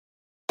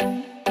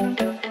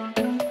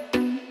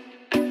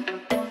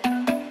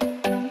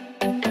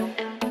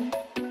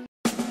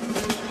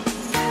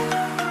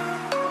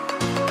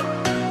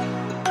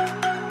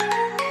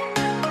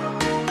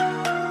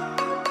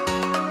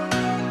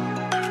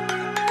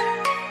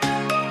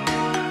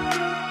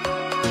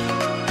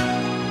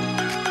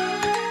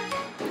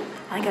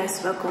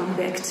guys, welcome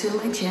back to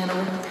my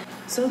channel.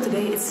 So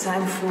today it's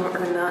time for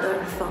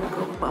another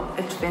Funko Pop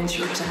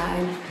Adventure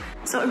Time.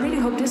 So I really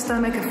hope this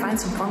time I can find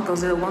some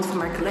Funkos that I want for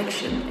my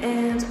collection.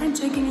 And I'm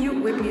taking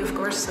you with me, of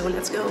course, so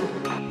let's go.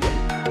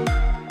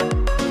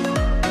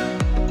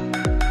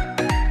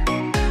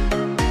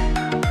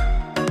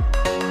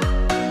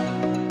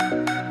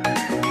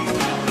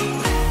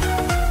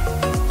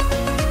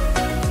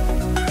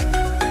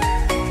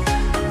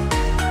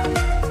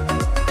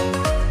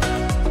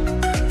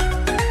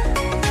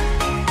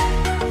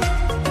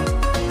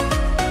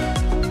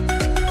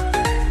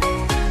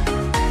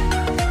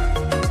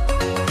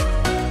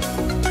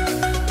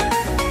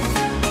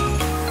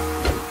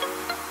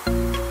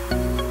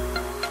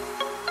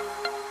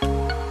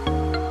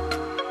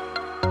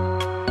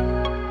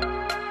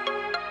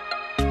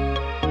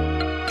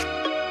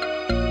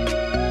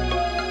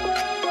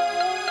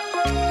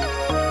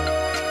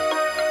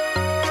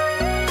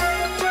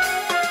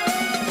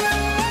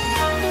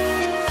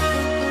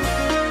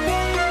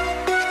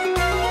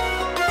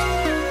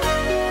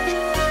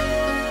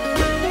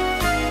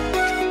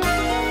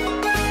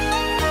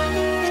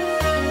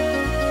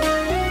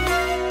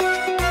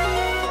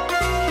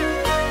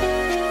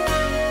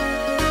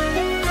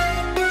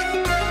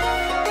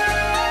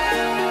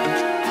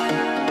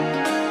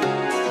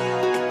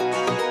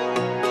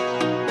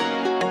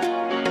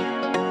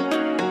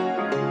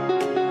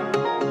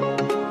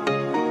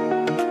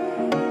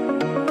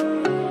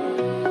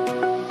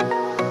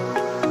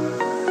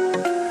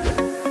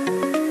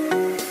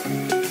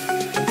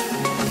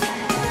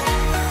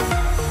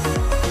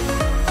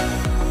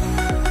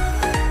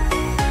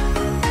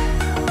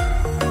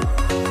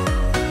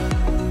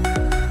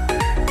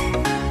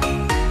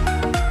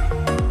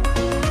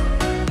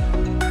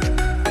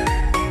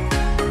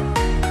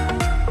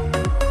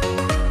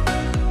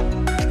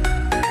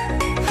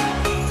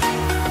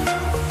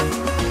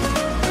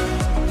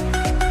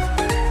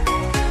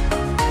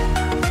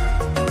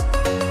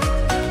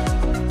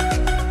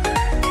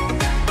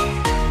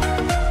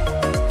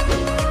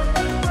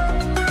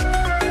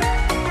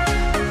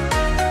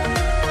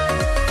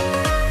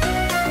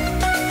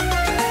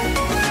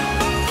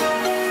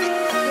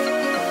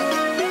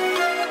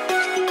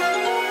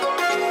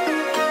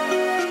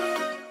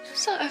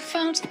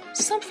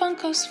 Some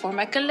Funkos for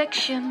my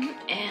collection,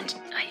 and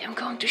I am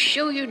going to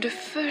show you the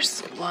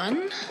first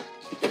one.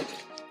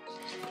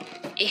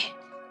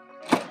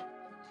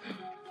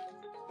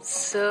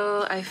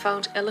 So I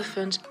found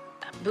Elephant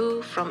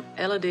Abu from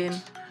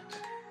Aladdin,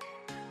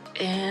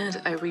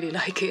 and I really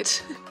like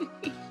it.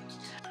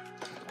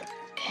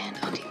 And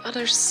on the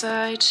other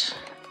side,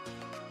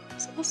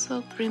 there's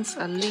also Prince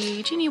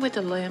Ali, Genie with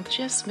the Lamp,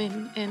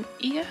 Jasmine, and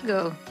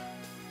Iago.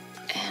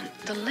 And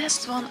the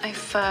last one I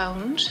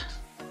found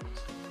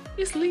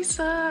is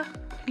Lisa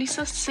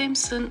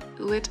Simpson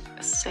with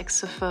a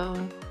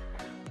saxophone.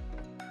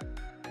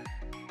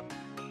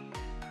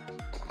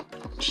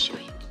 I'll show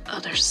you the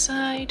other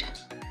side.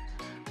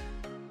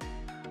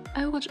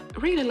 I would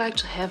really like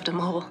to have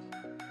them all.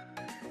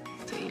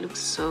 They look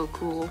so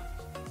cool.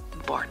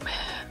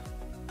 Bartman.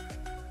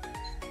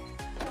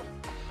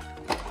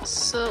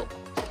 So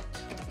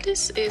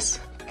this is...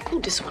 oh,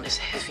 this one is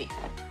heavy.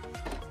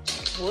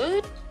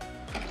 What?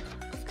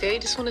 Okay,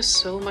 this one is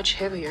so much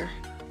heavier.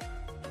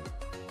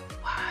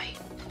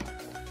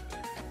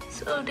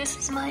 So this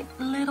is my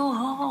little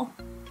haul.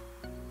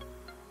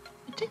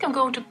 I think I'm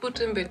going to put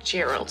him with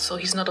Gerald so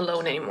he's not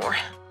alone anymore.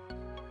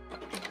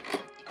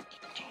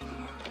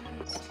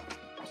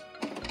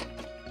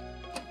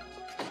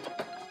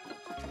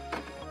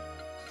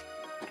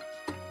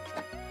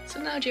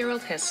 So now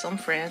Gerald has some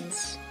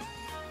friends.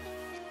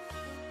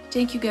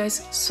 Thank you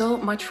guys so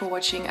much for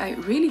watching. I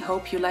really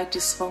hope you liked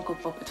this Funko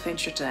Pop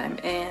Adventure Time.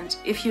 And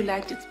if you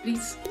liked it,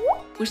 please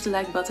push the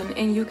like button,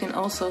 and you can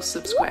also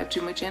subscribe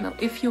to my channel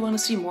if you want to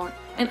see more.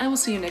 And I will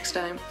see you next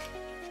time.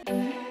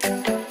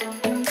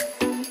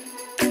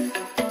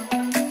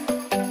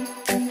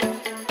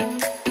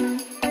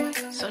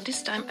 So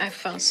this time I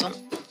found some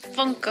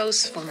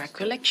Funkos for my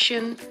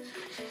collection,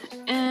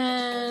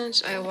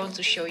 and I want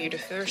to show you the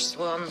first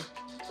one.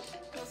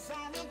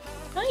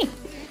 Hi!